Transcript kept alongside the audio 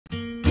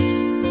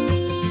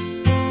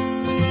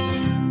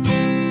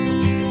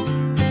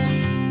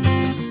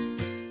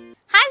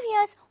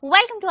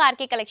Welcome to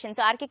RK collections.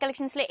 RK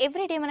collections లో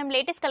every day మనం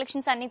latest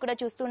collections అన్ని కూడా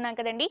చూస్తున్నాం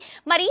కదండి.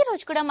 మరి ఈ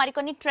రోజు కూడా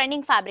మరికొన్ని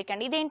ట్రెండింగ్ ఫ్యాబ్రిక్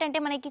అండి. ఇదేంటంటే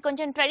మనకి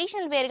కొంచెం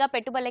ట్రెడిషనల్ వేర్ గా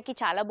పెట్టుబడులకి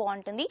చాలా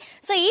బాగుంటుంది.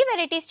 సో ఈ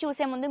వెరైటీస్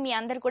చూసే ముందు మీ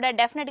అందరూ కూడా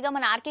డెఫినెట్ గా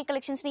మన ఆర్కే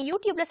కలెక్షన్స్ ని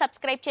యూట్యూబ్ లో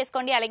సబ్స్క్రైబ్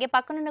చేసుకోండి. అలాగే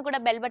పక్కనున్న కూడా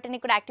బెల్ బటన్ ని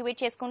కూడా యాక్టివేట్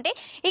చేసుకుంటే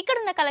ఇక్కడ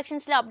ఉన్న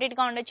కలెక్షన్స్ లో అప్డేట్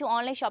గా ఉండొచ్చు.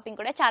 ఆన్లైన్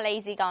షాపింగ్ కూడా చాలా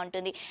ఈజీగా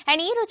ఉంటుంది.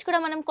 అండ్ ఈ రోజు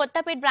కూడా మనం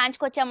కొత్తపేట బ్రాంచ్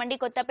కి వచ్చామండి.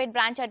 కొత్తపేట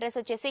బ్రాంచ్ అడ్రస్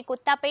వచ్చేసి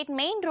Kothapeta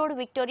main road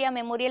Victoria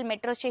memorial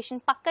metro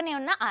station పక్కనే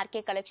ఉన్న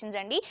ఆర్కే కలెక్షన్స్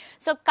అండి.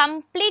 సో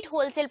కంప్లీట్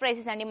హోల్సేల్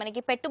ప్రైసెస్ అండి.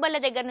 మనకి పెట్టుబడుల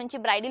దగ్గర నుంచి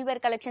బ్రైడల్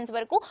వేర్ కలెక్షన్స్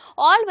వరకు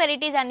ఆల్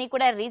వెరైటీస్ అన్ని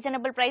కూడా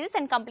reasonable prices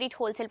and complete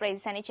wholesale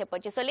prices అని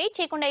చెప్పొచ్చు. సో లేట్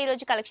చేయకుండా ఈ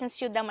రోజు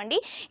కలెక్షన్స్ చూద్దామండి.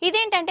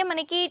 ఇదేంటంటే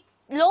మనకి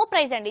లో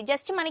ప్రైస్ అండి.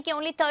 జస్ట్ మనకి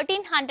ఓన్లీ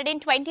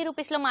 1320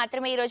 రూపీస్ లో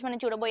మాత్రమే ఈ రోజు మనం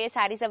చూడబోయే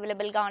సారీస్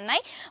అవైలబుల్ గా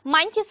ఉన్నాయి.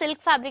 మంచి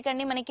సిల్క్ ఫ్యాబ్రిక్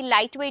అండి. మనకి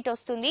లైట్ వెయిట్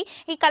వస్తుంది.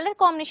 ఈ కలర్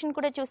కాంబినేషన్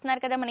కూడా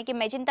చూస్తున్నారు కదా, మనకి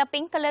మెజెంటా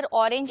పింక్ కలర్,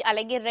 ఆరెంజ్,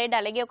 అలాగే రెడ్,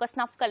 అలాగే ఒక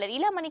స్నఫ్ కలర్,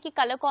 ఇలా మనకి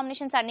కలర్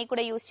కాంబినేషన్స్ అన్ని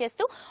కూడా యూస్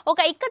చేస్తూ ఒక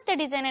ఇక్కత్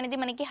డిజైన్ అనేది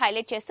మనకి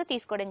హైలైట్ చేస్తూ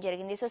తీసుకోవడం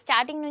జరిగింది. సో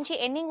స్టార్టింగ్ నుంచి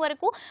ఎండింగ్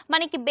వరకు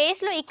మనకి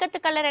బేస్ లో ఇక్కత్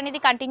కలర్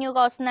అనేది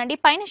కంటిన్యూగా వస్తుందండి.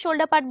 పైన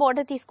షోల్డర్ పార్ట్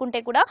బోర్డర్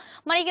తీసుకుంటే కూడా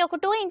మనకి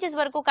ఒక 2 ఇంచెస్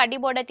వరకు కడ్డీ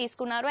బోర్డర్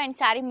తీసుకున్నారు. అండ్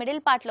సారీ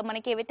మిడిల్ పార్ట్ లో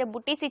మనకి ఏవైతే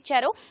బుట్టీస్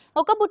ఇచ్చారో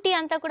ఒక బుట్టి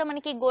అంతా కూడా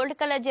మనకి గోల్డ్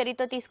కలర్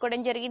జరీతో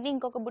తీసుకోవడం జరిగింది.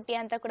 ఇంకొక బుట్టి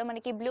అంతా కూడా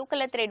మనకి బ్లూ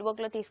కలర్ థ్రెడ్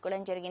వర్క్ లో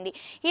తీసుకోవడం జరిగింది.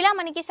 ఇలా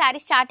మనకి సారీ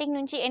స్టార్టింగ్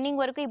నుంచి ఎండింగ్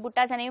వరకు ఈ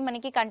బుట్టాస్ అనేవి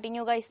మనకి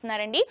కంటిన్యూగా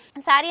ఇస్తున్నారండి.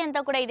 సారీ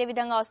అంతా కూడా ఇదే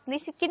విధంగా వస్తుంది.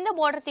 కింద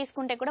బోర్డర్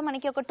తీసుకుంటే కూడా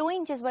మనకి ఒక 2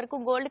 ఇంచెస్ వరకు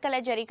గోల్డ్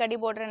కలర్ జరీ కడ్డీ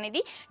బోర్డర్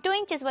అనేది 2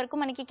 ఇంచెస్ వరకు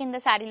మనకి కింద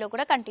సారీలో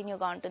కూడా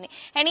కంటిన్యూగా ఉంటుంది.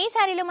 అండ్ ఈ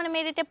సారీలో మనం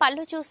ఏదైతే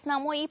పళ్ళు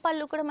చూస్తున్నామో ఈ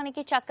పళ్ళు కూడా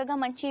మనకి చక్కగా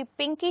మంచి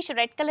పింకిష్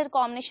రెడ్ కలర్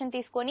కాంబినేషన్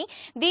తీసుకొని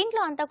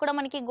దీంట్లో అంతా కూడా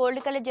మనకి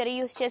గోల్డ్ కలర్ జరీ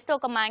యూస్ చేస్తూ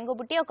ఒక మ్యాంగో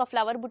బుట్టి, ఒక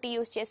ఫ్లవర్ బుట్టి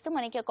యూస్ చేస్తూ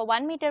మనకి ఒక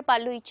 1 మీటర్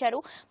పళ్ళు ఇచ్చారు.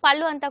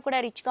 పళ్ళు అంతా కూడా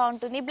రిచ్ గా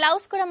ఉంటుంది.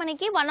 బ్లౌజ్ కూడా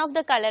మనకి వన్ ఆఫ్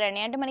ద కలర్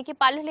అండి. అంటే మనకి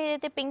పళ్ళు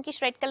ఏదైతే పింకిష్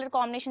రెడ్ కలర్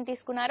కాంబినేషన్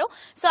తీసుకున్నారో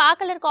సో ఆ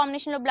కలర్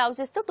కాంబినేషన్ లో బ్లౌజ్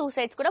ఇస్తూ 2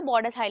 సైడ్స్ కూడా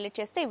బోర్డర్స్ హైలైట్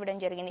చేస్తూ ఇవ్వడం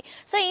జరిగింది.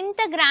 సో ఇంత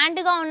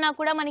గ్రాండ్ గా ఉన్నా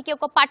కూడా మనకి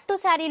ఒక పట్టు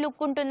సారీ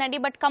లుక్ ఉంటుందండి.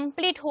 But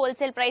complete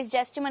wholesale price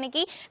just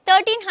మనకి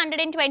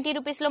 1320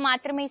 రూపీస్ లో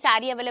మాత్రమే ఈ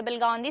సారీ అవైలబుల్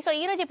గా ఉంది. సో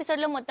ఈ రోజు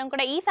ఎపిసోడ్ లో మొత్తం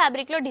కూడా ఈ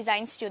ఫ్యాబ్రిక్ లో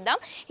డిజైన్స్ చూద్దాం.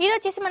 ఇది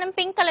వచ్చేసి మనం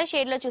పింక్ కలర్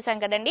షేడ్ లో చూసాం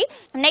కదండి.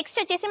 నెక్స్ట్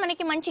వచ్చేసి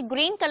మనకి మంచి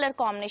గ్రీన్ కలర్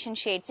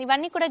కాంబినేషన్ షేడ్స్.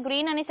 ఇవన్నీ కూడా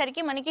గ్రీన్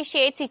అనేసరికి మనకి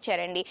షేడ్స్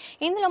ఇచ్చారండి.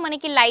 ఇందులో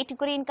మనకి లైట్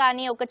గ్రీన్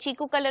కానీ, ఒక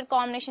చీకు కలర్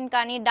కాంబినేషన్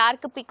కానీ,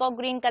 dark peacock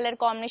green colour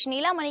combination,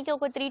 ఇలా మనకి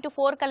ఒక 3 to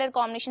 4 కలర్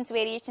కాంబినేషన్స్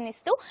వేరియేషన్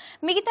ఇస్తూ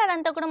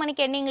మిగతాదంతా కూడా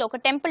మనకి ఎండింగ్ లో ఒక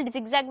టెంపుల్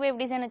జిగ్జాగ్ వేవ్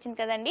డిజైన్ వచ్చింది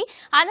కదండి.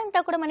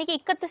 అదంతా కూడా మనకి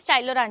ఇక్కత్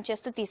స్టైల్లో రన్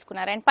చేస్తూ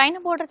తీసుకున్నారు. అండ్ పైన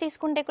బోర్డర్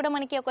తీసుకుంటే కూడా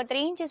మనకి ఒక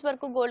 3 ఇంచెస్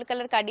వరకు గోల్డ్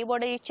కలర్ కడ్డీ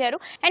బోర్డర్ ఇచ్చారు.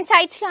 అండ్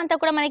సైడ్స్ లో అంతా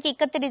కూడా మనకి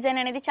ఇక్కత్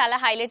డిజైన్ అనేది చాలా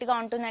హైలైట్ గా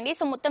ఉంటుందండి.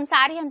 సో మొత్తం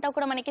సారీ అంతా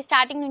కూడా మనకి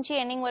స్టార్టింగ్ నుంచి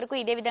ఎండింగ్ వరకు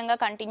ఇదే విధంగా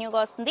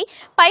కంటిన్యూగా వస్తుంది.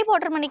 పై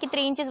బోర్డర్ మనకి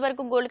 3 ఇంచెస్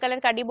వరకు గోల్డ్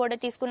కలర్ కడ్డీ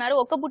బోర్డర్ తీసుకున్నారు.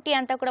 ఒక బుట్టి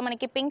అంతా కూడా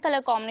మనకి pink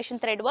colour combination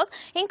thread work,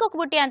 ఇంకొక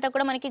బుట్టి అంతా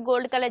కూడా మనకి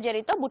గోల్డ్ కలర్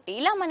జరీతో బుట్టి,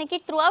 ఇలా మనకి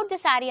త్రూ అవుట్ ది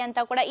సారీ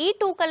అంతా కూడా ఈ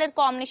 2 కలర్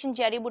కాంబినేషన్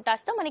జరీ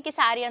బుట్టాస్ తో మనకి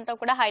సారీ అంతా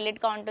కూడా హైలైట్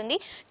గా ఉంటుంది.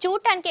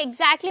 చూడటానికి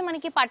ఎగ్జాక్ట్లీ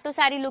మనకి పట్టు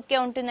సారీ లుక్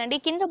ఉంటుందండి.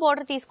 కింద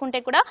బోర్డర్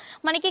తీసుకుంటే కూడా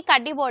మనకి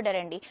కడ్డీ బోర్డర్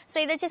అండి. సో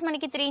ఇది వచ్చేసి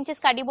మనకి 3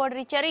 ఇంచెస్ కడ్డీ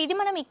బోర్డర్ ఇచ్చారు. ఇది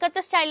మనం ఇక్కత్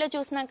స్టైల్లో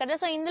చూస్తున్నాం కదా.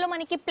 సో ఇందులో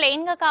మనకి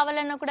ప్లెయిన్ గా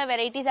కావాలన్నా కూడా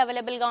వెరైటీస్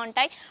అవైలబుల్ గా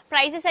ఉంటాయి.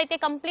 ప్రైసెస్ అయితే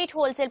కంప్లీట్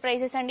హోల్సేల్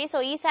ప్రైసెస్ అండి. సో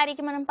ఈ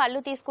సారీకి మనం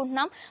పళ్ళు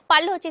తీసుకుంటున్నాం.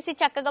 పళ్ళు వచ్చేసి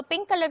చక్కగా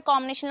పింక్ కలర్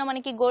కాంబినేషన్ లో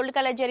మనకి గోల్డ్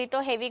కలర్ జరీతో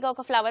హెవీగా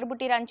ఒక ఫ్లవర్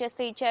బుట్టి రన్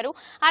చేస్తూ ఇచ్చారు.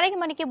 అలాగే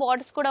మనకి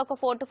బోర్డర్స్ కూడా ఒక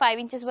 4 to 5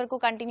 ఇంచెస్ వరకు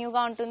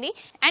కంటిన్యూగా ఉంటుంది.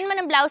 అండ్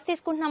మనం బ్లౌజ్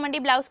తీసుకుంటున్నామండి.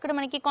 బ్లౌజ్ కూడా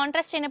మనకి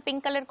కాంట్రాస్ట్ అయిన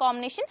పింక్ కలర్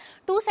కాంబినేషన్,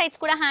 2 సైడ్స్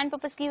కూడా హ్యాండ్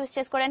పర్పస్ కి యూస్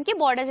చేసుకోవడానికి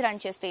బోర్డర్స్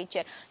రన్ చేస్తూ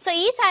ఇచ్చారు. సో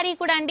ఈ సారీ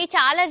కూడా అండి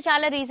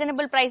చాలా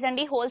రీజనబుల్ ప్రైస్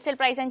అండి. హోల్సేల్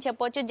ప్రైస్ అని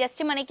చెప్పొచ్చు.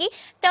 జస్ట్ మనకి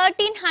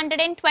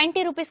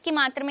 1320 రూపీస్ కి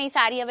మాత్రమే ఈ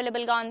సారీ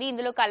అవైలబుల్ గా ఉంది.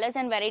 ఇందులో కలర్స్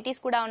అండ్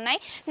వెరైటీస్ కూడా ఉన్నాయి.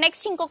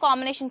 నెక్స్ట్ ఇంకో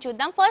కాంబినేషన్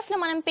చూద్దాం. ఫస్ట్ లో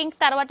మనం పింక్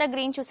తర్వాత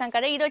గ్రీన్ చూసాం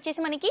కదా. ఇది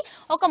వచ్చేసి మనకి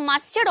ఒక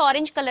మస్టర్డ్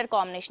ఆరెంజ్ కలర్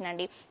కాంబినేషన్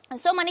అండి.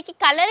 సో మనకి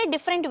కలర్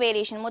డిఫరెంట్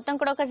వేరియేషన్, మొత్తం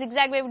కూడా ఒక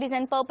zigzag wave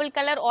design, purple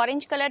colour,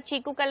 orange colour,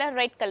 చీకు కలర్,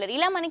 రెడ్ కలర్,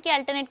 ఇలా మనకి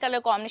ఆల్టర్నేట్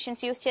కలర్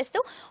కాంబినేషన్స్ యూస్ చేస్తూ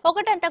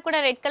ఒకటంతా కూడా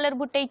రెడ్ కలర్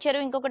బుట్ట ఇచ్చారు.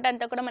 ఇంకొకటి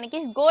అంతా కూడా మనకి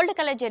గోల్డ్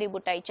కలర్ జరీ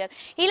బుట్ట ఇచ్చారు.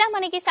 ఇలా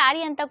మనకి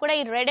సారీ అంతా కూడా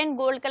ఈ red and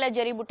gold colour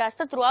zari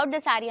బుట్టాస్తో through out the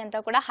sorry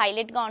అంతా కూడా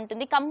హైలైట్ గా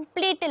ఉంటుంది.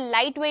 కంప్లీట్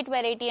లైట్ వెయిట్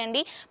వెరైటీ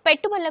అండి.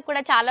 పెట్టుబడులకు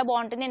కూడా చాలా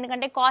బాగుంటుంది.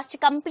 ఎందుకంటే కాస్ట్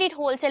కంప్లీట్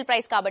హోల్సేల్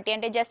ప్రైస్ కాబట్టి.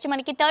 అంటే జస్ట్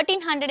మనకి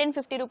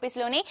 1350 రూపీస్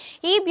లోనే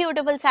ఈ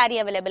బ్యూటిఫుల్ సారీ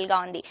అవైలబుల్ గా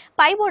ఉంది.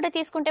 పై బోర్డర్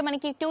తీసుకుంటే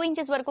మనకి 2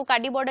 ఇంచెస్ వరకు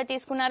కడ్డీ బోర్డర్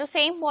తీసుకున్నారు.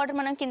 సేమ్ బోర్డర్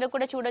మనం కింద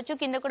కూడా చూడొచ్చు.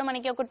 కింద కూడా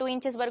మనకి ఒక 2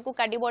 ఇంచెస్ వరకు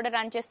కడ్డీ బోర్డర్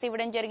రన్ చేస్తూ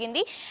ఇవ్వడం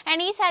జరిగింది.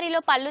 అండ్ ఈ సారీలో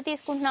పళ్ళు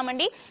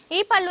తీసుకుంటున్నామండి. ఈ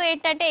పళ్ళు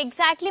ఏంటంటే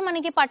ఎగ్జాక్ట్లీ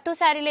మనకి పట్టు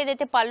సారీలో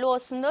ఏదైతే పళ్ళు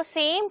వస్తుందో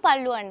సేమ్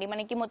పళ్ళు అండి.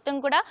 మనకి మొత్తం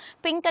కూడా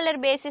పింక్ కలర్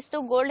బేస్ ఇస్తూ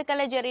గోల్డ్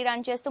కలర్ జరీ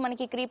రన్ చేస్తూ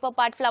మనకి క్రీపర్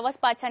పార్ట్, ఫ్లవర్స్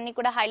పార్ట్స్ అన్ని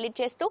కూడా హైలైట్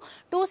చేస్తూ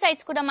 2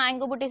 సైడ్స్ కూడా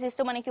మ్యాంగో బుటీస్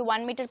ఇస్తూ మనకి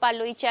 1 మీటర్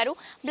పళ్ళు ఇచ్చారు.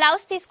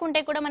 బ్లౌజ్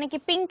తీసుకుంటే కూడా మనకి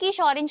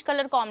pinkish orange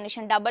colour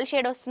combination double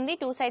shade వస్తుంది.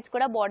 2 సైడ్స్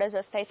కూడా బోర్డర్స్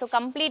వస్తాయి. So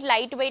complete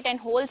light weight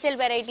and wholesale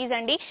varieties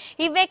అండి.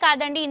 ఇవే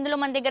కాదండి, ఇందులో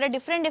మన దగ్గర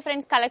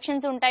డిఫరెంట్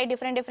కలెక్షన్స్ ఉంటాయి,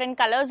 డిఫరెంట్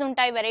కలర్స్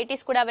ఉంటాయి,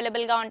 వెరైటీస్ కూడా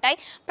అవైలబుల్ గా ఉంటాయి.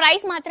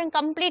 ప్రైస్ మాత్రం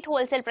కంప్లీట్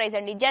హోల్సేల్ ప్రైస్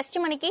అండి. జస్ట్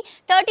మనకి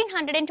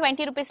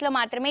 1320 రూపీస్ లో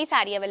మాత్రమే ఈ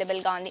సారీ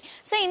అవైలబుల్ గా ఉంది.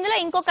 సో ఇందులో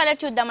ఇంకో కలర్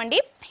చూద్దామండి.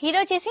 ఇది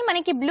వచ్చేసి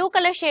మనకి బ్లూ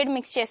కలర్ షేడ్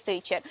మిక్స్ చేస్తూ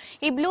ఇచ్చారు.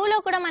 ఈ బ్లూ లో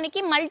కూడా మనకి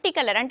మల్టీ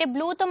కలర్ అంటే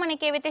బ్లూ తో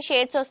మనకి ఏవైతే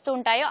షేడ్స్ వస్తూ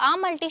ఉంటాయో ఆ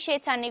మల్టీ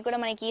షేడ్స్ అన్ని కూడా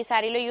మనకి ఈ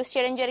సారీలో యూస్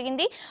చేయడం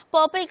జరిగింది.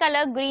 Purple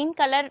colour, green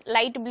colour,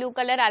 light blue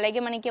colour,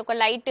 అలాగే మనకి ఒక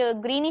లైట్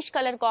గ్రీనిష్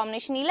కలర్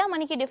కాంబినేషన్, ఇలా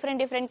మనకి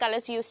డిఫరెంట్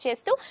కలర్స్ యూస్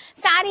చేస్తూ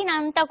సారీని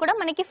అంతా కూడా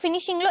మనకి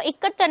ఫినిషింగ్ లో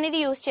ఇక్కత్ అనేది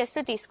యూస్ చేస్తూ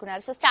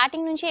తీసుకున్నారు. సో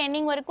స్టార్టింగ్ నుంచి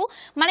ఎండింగ్ వరకు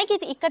మనకి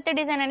ఇక్కత్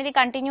డిజైన్ అనేది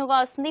కంటిన్యూగా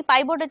వస్తుంది. పై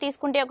బోర్డర్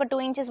తీసుకుంటే ఒక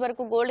 2 ఇంచెస్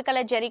వరకు గోల్డ్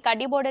కలర్ జరీ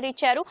కడ్డీ బోర్డర్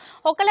ఇచ్చారు.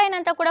 ఒక లైన్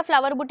అంతా కూడా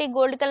ఫ్లవర్ బుట్టి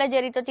గోల్డ్ కలర్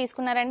జరీతో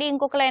తీసుకున్నారండి.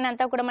 ఇంకొక లైన్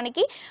అంతా కూడా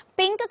మనకి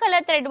పింక్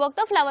కలర్ థ్రెడ్ వర్క్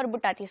తో ఫ్లవర్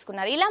బుట్టా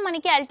తీసుకున్నారు. ఇలా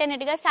మనకి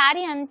అల్టర్నేట్ గా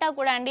సారీ అంతా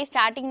కూడా అండి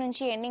స్టార్టింగ్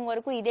నుంచి ఎండింగ్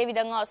వరకు ఇదే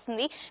విధంగా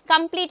వస్తుంది.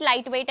 Complete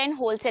light weight and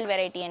wholesale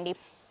variety అండి.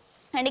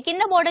 అండ్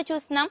కింద బోర్డర్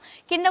చూస్తున్నాం.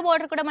 కింద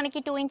బోర్డర్ కూడా మనకి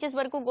 2 ఇంచెస్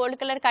వరకు గోల్డ్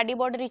కలర్ కడ్డీ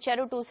బోర్డర్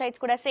ఇచ్చారు. 2 సైడ్స్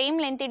కూడా సేమ్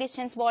లెంత్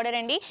డిస్టెన్స్ బోర్డర్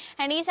అండి.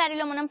 అండ్ ఈ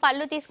సారీలో మనం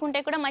పళ్ళు తీసుకుంటే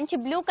కూడా మంచి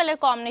బ్లూ కలర్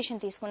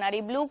కాంబినేషన్ తీసుకున్నారు.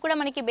 ఈ బ్లూ కూడా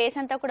మనకి బేస్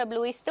అంతా కూడా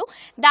బ్లూ ఇస్తూ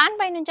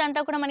దానిపై నుంచి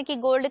అంతా కూడా మనకి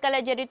గోల్డ్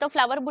కలర్ జరీతో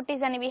ఫ్లవర్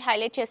బుట్టీస్ అనేవి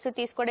హైలైట్ చేస్తూ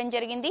తీసుకోవడం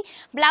జరిగింది.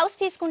 బ్లౌజ్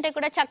తీసుకుంటే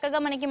కూడా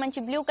చక్కగా మనకి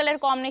మంచి బ్లూ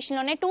కలర్ కాంబినేషన్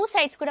లోనే 2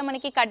 సైడ్స్ కూడా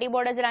మనకి కడ్డీ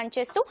బోర్డర్స్ రన్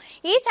చేస్తూ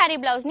ఈ సారీ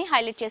బ్లౌజ్ ని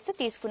హైలైట్ చేస్తూ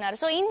తీసుకున్నారు.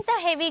 సో ఇంత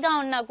హెవీగా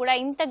ఉన్నా కూడా,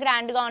 ఇంత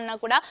గ్రాండ్ గా ఉన్నా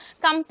కూడా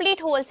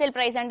కంప్లీట్ హోల్సేల్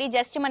ప్రైస్ అండి.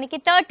 జస్ట్ మనకి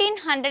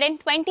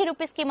 1320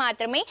 రూపీస్ కి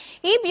మాత్రమే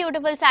ఈ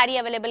బ్యూటిఫుల్ సారీ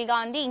అవైలబుల్ గా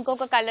ఉంది.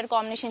 ఇంకొక కలర్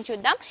కాంబినేషన్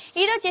చూద్దాం.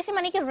 ఇది వచ్చేసి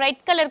మనకి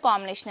రెడ్ కలర్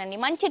కాంబినేషన్ అండి.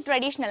 మంచి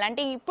ట్రెడిషనల్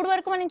అంటే ఇప్పుడు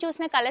వరకు మనం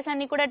చూసిన కలర్స్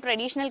అన్ని కూడా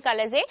ట్రెడిషనల్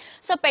కలర్సే.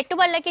 సో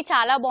పెట్టుబడులకి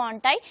చాలా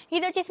బాగుంటాయి.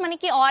 ఇది వచ్చేసి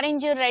మనకి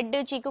ఆరెంజ్, రెడ్,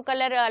 చీకు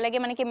కలర్,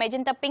 అలాగే మనకి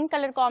మెజంతా పింక్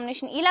కలర్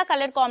కాంబినేషన్, ఇలా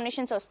కలర్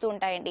కాంబినేషన్స్ వస్తూ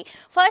ఉంటాయండి.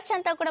 ఫస్ట్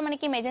అంతా కూడా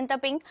మనకి మెజంతా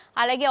పింక్,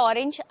 అలాగే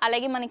ఆరెంజ్,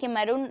 అలాగే మనకి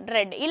మెరూన్,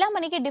 రెడ్, ఇలా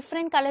మనకి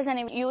డిఫరెంట్ కలర్స్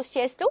అనేవి యూస్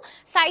చేస్తూ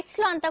సైడ్స్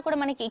లో అంతా కూడా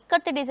మనకి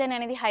ఇక్కత్ డిజైన్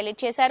అనేది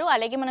హైలైట్ చేశారు.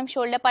 అలాగే మనం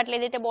షోల్డర్ పార్ట్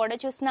ఏదైతే బోర్డర్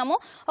చూస్తున్నామో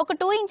ఒక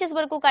 2 ఇంచెస్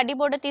వరకు కడ్డీ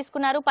బోర్డర్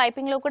తీసుకున్నారు.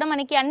 పైపింగ్ లో కూడా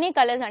మనకి అన్ని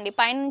కలర్స్ అండి.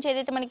 పైన నుంచి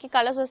ఏదైతే మనకి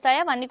కలర్స్ వస్తాయో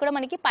అవన్నీ కూడా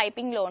మనకి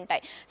పైపింగ్ లో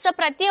ఉంటాయి. సో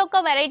ప్రతి ఒక్క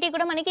వెరైటీ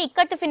కూడా మనకి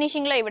ఇక్కత్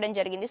ఫినిషింగ్ లో ఇవ్వడం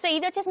జరిగింది. సో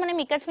ఇది వచ్చేసి మనం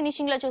ఇక్కత్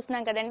ఫినిషింగ్ లో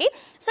చూస్తున్నాం కదండి.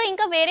 సో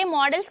ఇంకా వేరే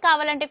మోడల్స్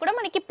కావాలంటే కూడా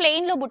మనకి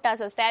ప్లెయిన్ లో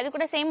బుట్టాస్ వస్తాయి. అది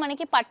కూడా సేమ్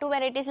మనకి పట్టు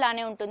వెరైటీస్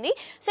లానే ఉంటుంది.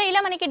 సో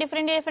ఇలా మనకి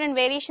డిఫరెంట్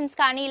వేరియేషన్స్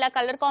కానీ, ఇలా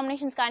కలర్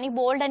కాంబినేషన్స్ కానీ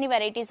బోల్డ్ అని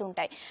వెరైటీస్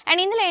ఉంటాయి.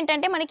 అండ్ ఇందులో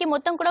ఏంటంటే మనకి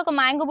మొత్తం కూడా ఒక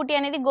మ్యాంగో బుట్టి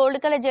అనేది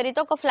గోల్డ్ కలర్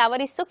జరీతో ఒక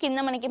ఫ్లవర్ ఇస్తూ కింద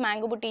మనకి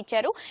మ్యాంగో బుట్టి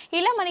ఇచ్చారు.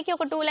 ఇలా మనకి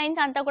ఒక 2 లైన్స్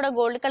అంతా కూడా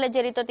గోల్డ్ కలర్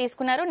జరీతో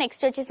తీసుకున్నారు.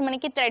 నెక్స్ట్ వచ్చేసి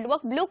మనకి thread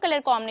work blue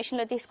colour combination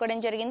లో తీసుకోవడం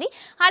జరిగింది.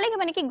 అలాగే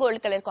మనకి గోల్డ్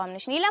కలర్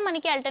కాంబినేషన్, ఇలా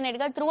మనకి అల్టర్నేట్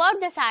గా త్రూ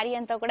అవుట్ ద సారీ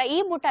అంతా కూడా ఈ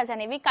బుటాస్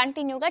అనేవి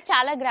కంటిన్యూగా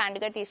చాలా గ్రాండ్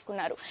గా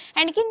తీసుకున్నారు.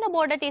 అండ్ కింద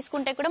బోర్డర్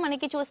తీసుకుంటే కూడా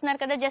మనకి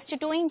చూస్తున్నారు కదా, జస్ట్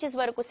 2 ఇంచెస్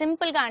వరకు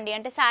సింపుల్ గా అండి.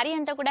 అంటే సారీ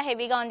అంతా కూడా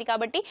హెవీగా ఉంది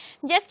కాబట్టి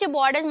జస్ట్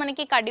బోర్డర్స్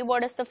మనకి కడ్డీ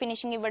బోర్డర్స్ తో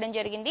ఫినిషింగ్ ఇవ్వడం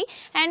జరిగింది.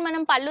 అండ్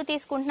మనం పళ్ళు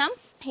తీసుకుంటున్నాం.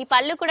 ఈ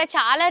పళ్ళు కూడా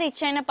చాలా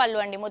రిచ్ అయిన పళ్ళు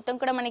అండి. మొత్తం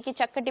కూడా మనకి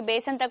చక్కటి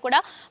బేస్ అంతా కూడా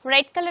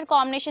రెడ్ కలర్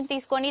కాంబినేషన్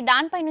తీసుకొని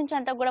దానిపై నుంచి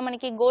అంతా కూడా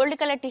మనకి గోల్డ్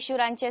కలర్ టిష్యూ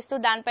రన్ చేస్తూ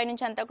దానిపై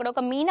నుంచి అంతా కూడా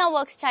ఒక మీనా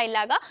వర్క్ స్టైల్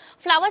లాగా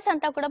ఫ్లవర్స్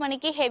అంతా కూడా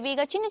మనకి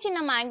హెవీగా చిన్న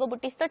మ్యాంగో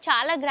బుట్టీస్ తో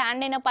చాలా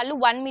గ్రాండ్ అయిన పళ్ళు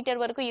 1 మీటర్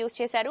వరకు యూస్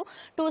చేశారు.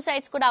 2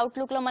 సైడ్స్ కూడా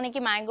అవుట్లుక్ లో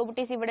మనకి మ్యాంగో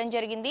బుట్టీస్ ఇవ్వడం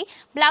జరిగింది.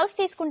 బ్లౌజ్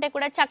తీసుకుంటే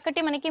కూడా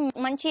చక్కటి మనకి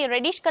మంచి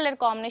రెడిష్ కలర్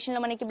కాంబినేషన్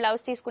లో మనకి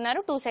బ్లౌజ్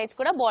తీసుకున్నారు. 2 సైడ్స్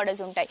కూడా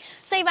బార్డర్స్ ఉంటాయి.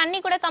 సో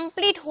ఇవన్నీ కూడా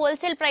కంప్లీట్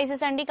హోల్సేల్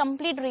ప్రైసెస్ అండి.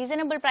 కంప్లీట్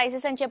రీజనబుల్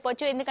ప్రైసెస్ అని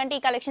చెప్పొచ్చు. ఎందుకంటే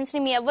ఈ కలెక్షన్స్ ని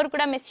మీ ఎవరు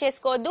కూడా మిస్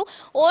చేసుకోవద్దు.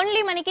 ఓన్లీ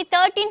మనకి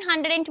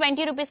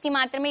 1320 రూపీస్ కి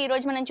మాత్రమే ఈ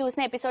రోజు మనం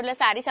చూసిన ఎపిసోడ్ లో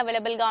సారీస్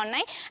అవైలబుల్ గా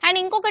ఉన్నాయి. అండ్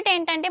ఇంకొకటి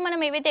ఏంటంటే మనం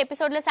ఏవైతే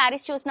ఎపిసోడ్ లో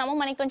సారీస్ చూస్తున్నామో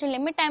మనకి కొంచెం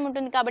లిమిట్ టైం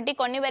ఉంటుంది కాబట్టి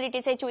కొన్ని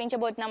వెరైటీస్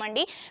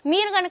చూపించబోతున్నామండి.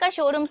 మీరు కనుక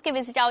షోరూమ్స్ కి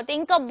విజిట్ అవుతే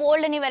ఇంకా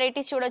బోల్డ్ అని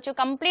వెరైటీస్ చూడొచ్చు.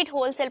 కంప్లీట్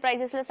హోల్సేల్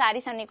ప్రైసెస్ లో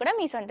సారీస్ అన్ని కూడా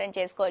మీ సొంతం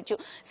చేసుకోవచ్చు.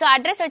 సో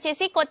అడ్రస్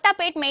వచ్చేసి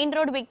Kothapet main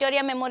road,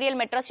 Victoria memorial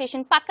metro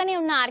station పక్కనే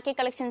ఉన్న ఆర్కే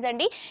కలెక్షన్స్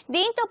అండి.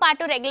 దీంతో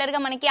పాటు రెగ్యులర్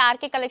గా మనకి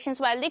ఆర్కే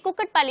కలెక్షన్స్ వాళ్ళది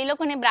కుకట్పల్లిలో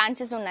కొన్ని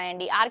బ్రాంచెస్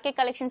ఉన్నాయండి. ఆర్కే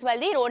కలెక్షన్స్ వాళ్ళది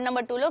రోడ్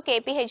నెంబర్ 2 లో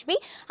KPHB,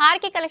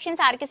 RK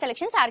collections, RK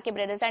selections, RK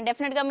brothers. And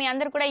definite గా మీ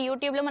అందరూ కూడా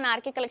యూట్యూబ్ లో మన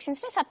ఆర్కే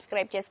కలెక్షన్స్ ని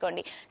సబ్స్క్రైబ్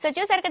చేసుకోండి. సో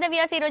చూసారు కదా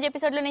వ్యూయర్స్, ఈ రోజు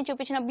ఎపిసోడ్ లో నేను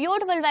చూపించిన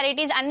బ్యూటిఫుల్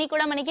వెరైటీస్ అన్ని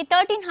కూడా మనకి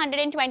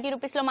 1320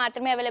 రూపీస్ లో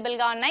మాత్రమే అవైలబుల్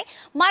గా ఉన్నాయి.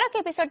 మరొక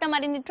ఎపిసోడ్ తో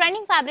మరిన్ని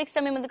ట్రెండింగ్ ఫ్యాబ్రిక్స్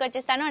తో మీ ముందుకు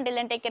వచ్చేస్తాను. Until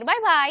then take care, by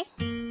by.